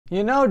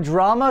You know,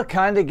 drama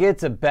kinda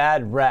gets a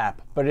bad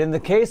rap, but in the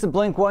case of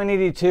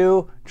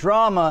Blink-182,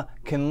 drama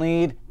can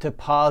lead to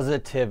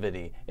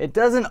positivity. It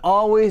doesn't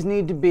always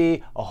need to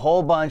be a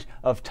whole bunch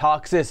of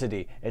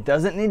toxicity. It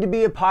doesn't need to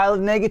be a pile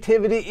of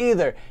negativity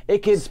either.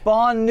 It could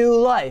spawn new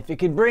life. It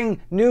could bring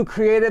new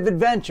creative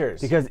adventures.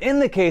 Because in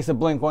the case of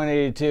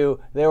Blink-182,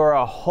 there were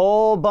a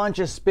whole bunch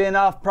of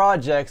spin-off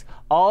projects,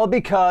 all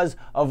because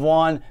of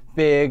one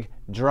big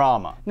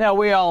drama. Now,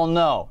 we all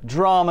know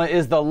drama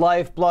is the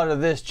lifeblood of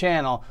this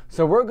channel,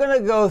 so we're gonna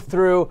go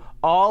through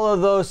all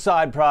of those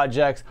side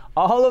projects,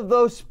 all of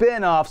those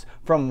spin-offs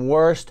from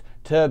worst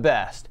to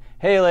best.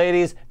 Hey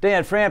ladies,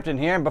 Dan Frampton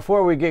here, and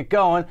before we get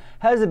going,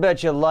 how's it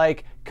bet you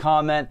like,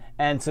 comment,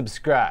 and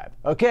subscribe?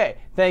 Okay,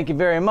 thank you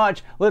very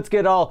much. Let's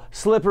get all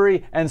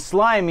slippery and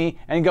slimy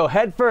and go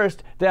head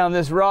first down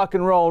this rock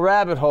and roll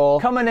rabbit hole.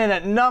 Coming in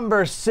at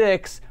number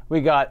 6, we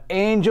got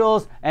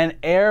Angels and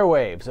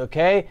Airwaves,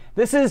 okay?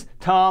 This is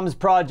Tom's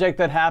project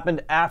that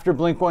happened after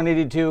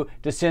Blink-182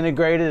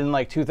 disintegrated in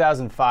like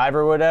 2005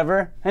 or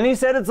whatever. And he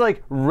said it's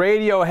like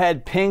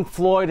Radiohead, Pink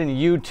Floyd, and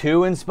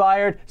U2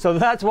 inspired, so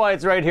that's why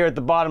it's right here at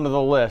the bottom of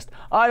the list.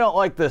 I don't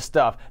like this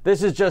stuff.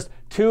 This is just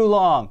too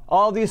long.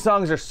 All these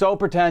songs are so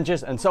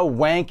pretentious and so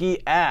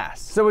wanky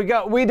ass. So we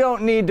got We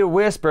Don't Need to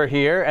Whisper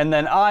here, and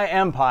then I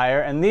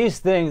Empire, and these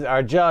things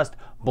are just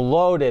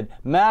bloated,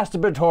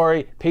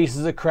 masturbatory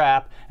pieces of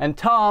crap, and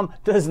Tom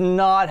does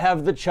not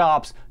have the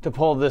chops to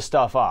pull this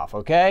stuff off,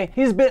 okay?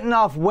 He's bitten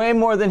off way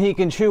more than he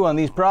can chew on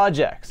these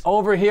projects.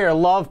 Over here,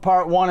 Love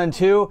Part 1 and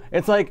 2,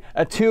 it's like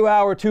a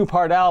 2-hour,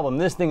 2-part album.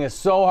 This thing is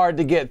so hard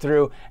to get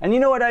through, and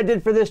you know what I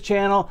did for this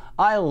channel?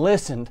 I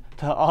listened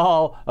to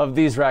all of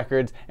these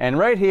records, and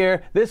right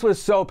here, this was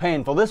so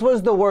painful. This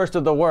was the worst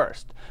of the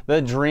worst.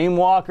 The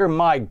Dreamwalker,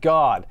 my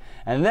God.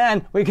 And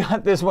then we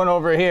got this one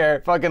over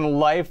here, fucking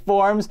Life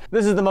Forms.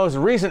 This is the most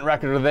recent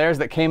record of theirs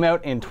that came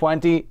out in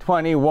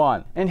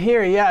 2021. And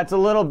here, yeah, it's a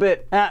little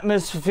bit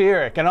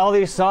atmospheric, and all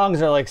these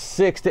songs are like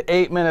 6 to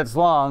 8 minutes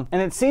long,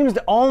 and it seems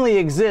to only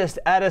exist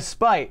out of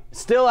spite,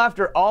 still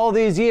after all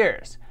these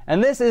years.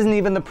 And this isn't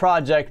even the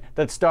project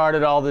that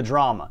started all the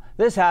drama.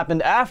 This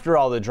happened after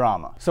all the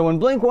drama. So when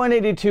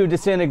Blink-182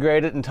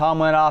 disintegrated and Tom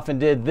went off and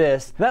did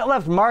this, that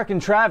left Mark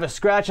and Travis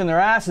scratching their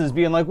asses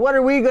being like, what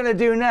are we gonna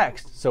do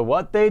next? So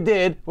what they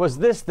did was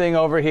this thing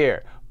over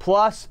here.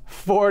 Plus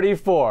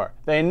 44.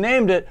 They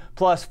named it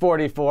Plus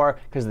 44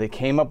 because they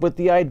came up with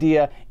the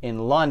idea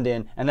in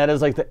London, and that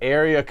is like the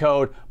area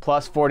code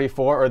plus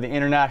 44, or the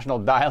international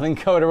dialing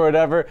code or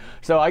whatever.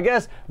 So I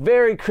guess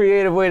very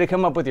creative way to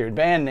come up with your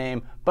band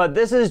name, but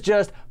this is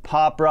just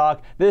pop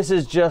rock. This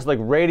is just like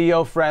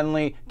radio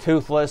friendly,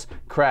 toothless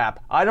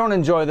crap. I don't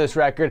enjoy this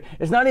record.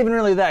 It's not even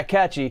really that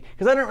catchy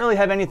because I don't really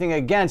have anything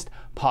against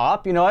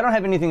pop. You know, I don't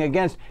have anything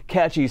against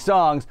catchy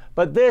songs,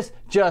 but this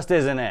just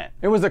isn't it.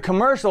 It was a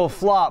commercial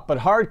flop, but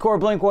hardcore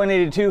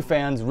Blink-182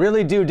 fans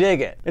really do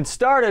dig it. It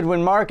started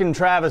when Mark and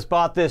Travis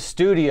bought this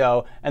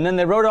studio, and then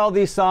they wrote all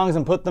these songs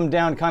and put them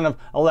down kind of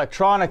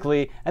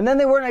electronically, and then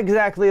they weren't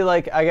exactly,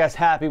 like, I guess,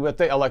 happy with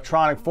the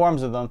electronic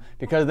forms of them,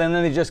 because then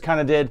they just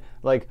kind of did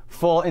like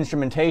full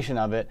instrumentation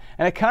of it,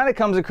 and it kind of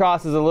comes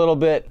across as a little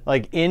bit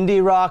like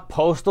indie rock,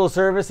 Postal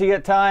Service-y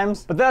at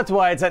times, but that's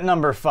why it's at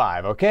number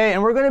 5, okay?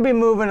 And we're going to be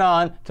moving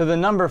on to the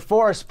number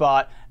 4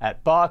 spot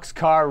at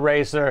Boxcar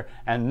Racer,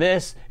 and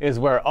this is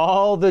where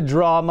all the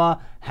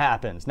drama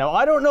happens. Now,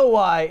 I don't know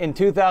why in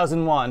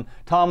 2001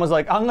 Tom was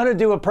like, I'm gonna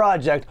do a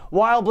project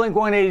while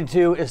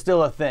Blink-182 is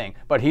still a thing,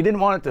 but he didn't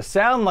want it to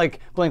sound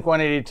like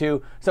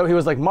Blink-182, so he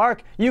was like,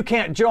 Mark, you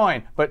can't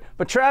join, but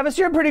Travis,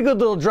 you're a pretty good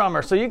little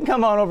drummer, so you can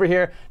come on over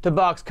here to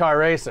Boxcar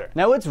Racer.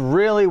 Now, it's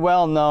really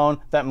well known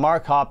that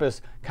Mark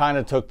Hoppus kind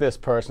of took this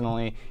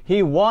personally.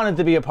 He wanted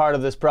to be a part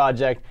of this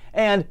project,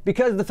 and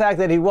because of the fact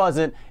that he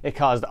wasn't, it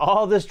caused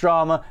all this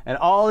drama and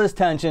all this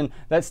tension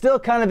that still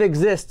kind of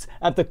exists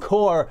at the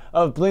core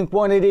of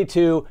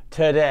Blink-182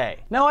 today.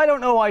 Now, I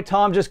don't know why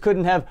Tom just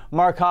couldn't have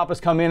Mark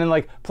Hoppus come in and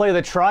like play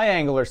the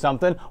triangle or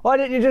something. Why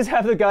didn't you just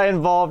have the guy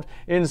involved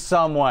in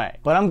some way?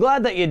 But I'm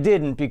glad that you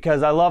didn't,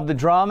 because I love the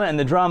drama, and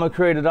the drama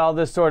created all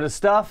this sort of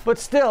stuff. But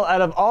still,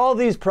 out of all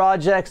these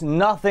projects,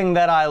 nothing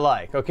that I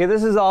like. Okay,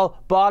 this is all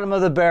bottom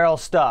of the barrel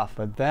stuff.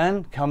 But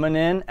then, coming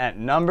in at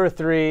number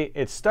 3,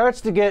 it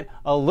starts to get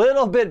a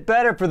little bit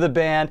better for the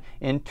band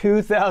in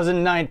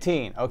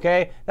 2019,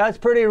 okay? That's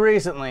pretty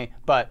recently,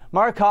 but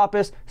Mark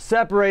Hoppus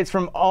separates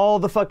from all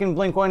the fucking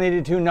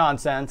Blink-182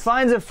 nonsense,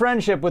 finds a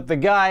friendship with the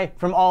guy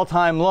from All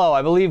Time Low,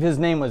 I believe his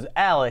name was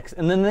Alex,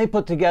 and then they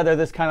put together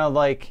this kind of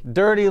like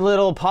dirty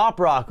little pop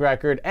rock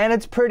record, and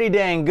it's pretty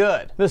dang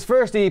good. This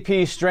first EP,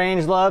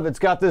 Strangelove, it's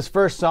got this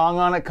first song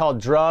on it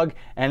called Drug,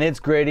 and it's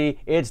gritty,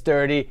 it's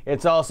dirty,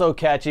 it's also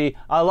catchy.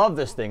 I love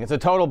this thing, it's a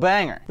total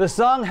banger. The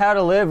song How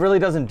to Live really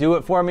doesn't do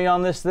it for me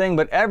on this thing,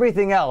 but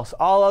everything else,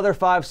 all other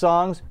 5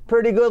 songs,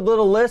 pretty good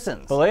little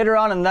listens. But later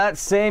on in that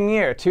same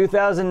year,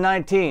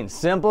 2019,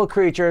 Simple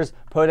Creatures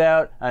put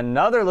out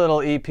another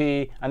little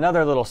EP,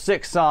 another little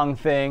 6-song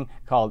thing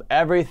called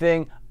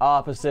Everything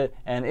opposite,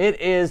 and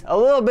it is a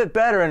little bit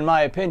better in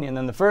my opinion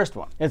than the first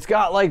one. It's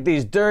got like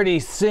these dirty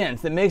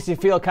synths that makes you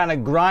feel kind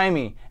of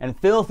grimy and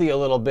filthy a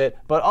little bit,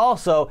 but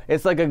also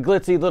it's like a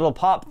glitzy little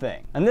pop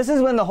thing. And this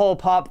is when the whole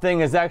pop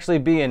thing is actually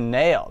being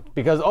nailed,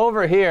 because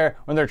over here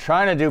when they're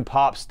trying to do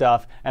pop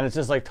stuff and it's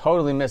just like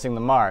totally missing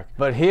the mark,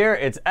 but here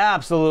it's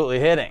absolutely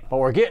hitting. But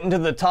we're getting to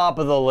the top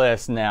of the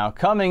list now.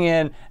 Coming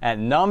in at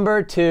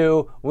number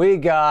 2, we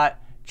got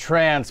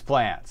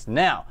Transplants.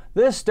 Now,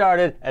 this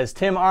started as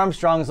Tim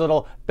Armstrong's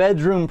little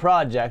bedroom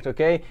project,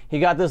 okay? He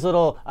got this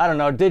little, I don't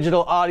know,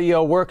 digital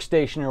audio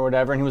workstation or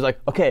whatever, and he was like,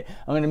 okay,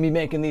 I'm gonna be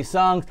making these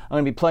songs, I'm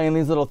gonna be playing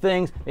these little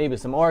things, maybe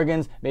some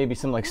organs, maybe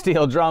some like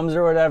steel drums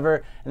or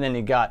whatever, and then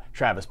he got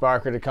Travis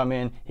Barker to come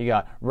in, he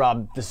got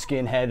Rob the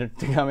Skinhead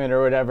to come in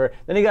or whatever,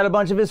 then he got a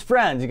bunch of his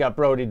friends, he got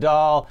Brody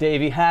Dahl,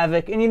 Davey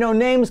Havoc, and you know,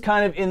 names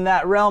kind of in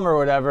that realm or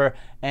whatever,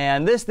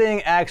 and this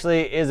thing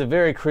actually is a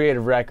very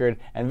creative record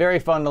and very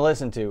fun to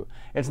listen to.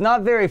 It's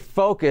not very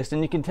focused,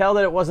 and you can tell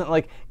that it wasn't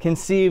like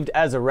conceived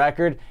as a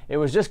record. It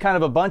was just kind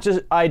of a bunch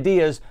of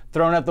ideas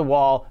thrown at the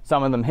wall.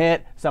 Some of them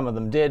hit, some of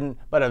them didn't,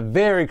 but a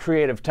very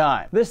creative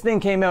time. This thing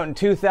came out in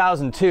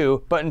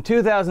 2002, but in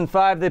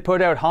 2005 they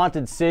put out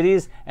Haunted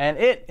Cities, and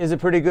it is a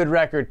pretty good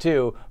record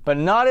too, but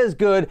not as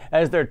good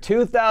as their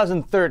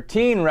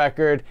 2013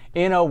 record,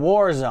 In a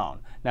War Zone.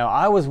 Now,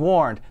 I was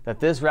warned that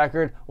this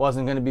record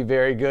wasn't going to be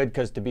very good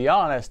because, to be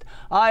honest,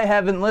 I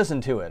haven't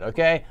listened to it,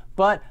 okay?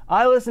 But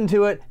I listened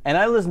to it, and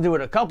I listened to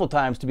it a couple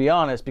times, to be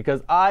honest,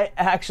 because I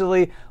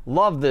actually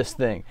love this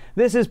thing.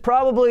 This is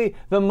probably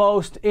the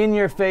most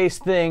in-your-face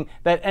thing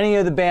that any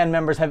of the band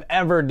members have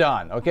ever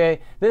done,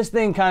 okay? This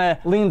thing kind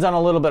of leans on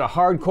a little bit of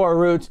hardcore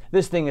roots.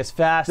 This thing is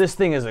fast. This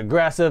thing is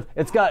aggressive.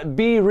 It's got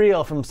Be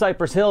Real from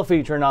Cypress Hill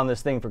featuring on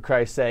this thing, for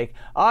Christ's sake.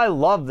 I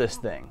love this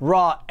thing.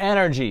 Raw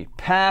energy,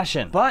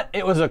 passion. But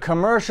it was a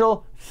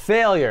commercial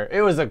failure.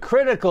 It was a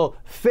critical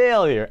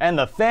failure, and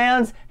the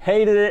fans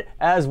hated it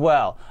as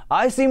well.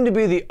 I seem to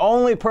be the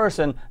only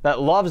person that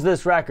loves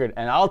this record,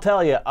 and I'll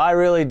tell you, I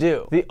really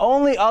do. The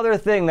only other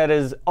thing that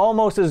is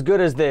almost as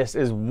good as this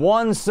is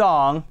one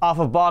song off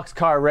of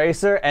Boxcar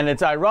Racer, and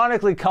it's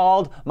ironically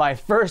called My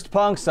First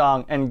Punk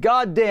Song, and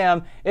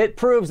goddamn, it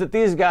proves that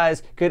these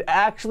guys could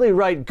actually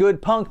write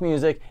good punk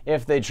music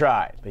if they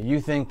tried. But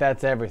you think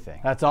that's everything.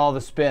 That's all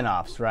the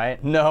spin-offs,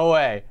 right? No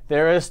way.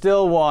 There is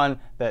still one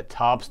that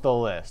tops the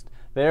list.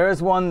 There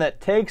is one that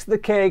takes the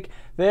cake.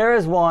 There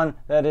is one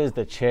that is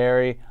the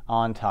cherry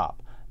on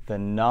top. The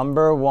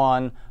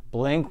 #1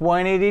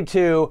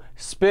 Blink-182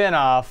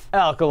 spin-off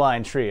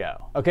Alkaline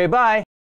Trio. Okay, bye.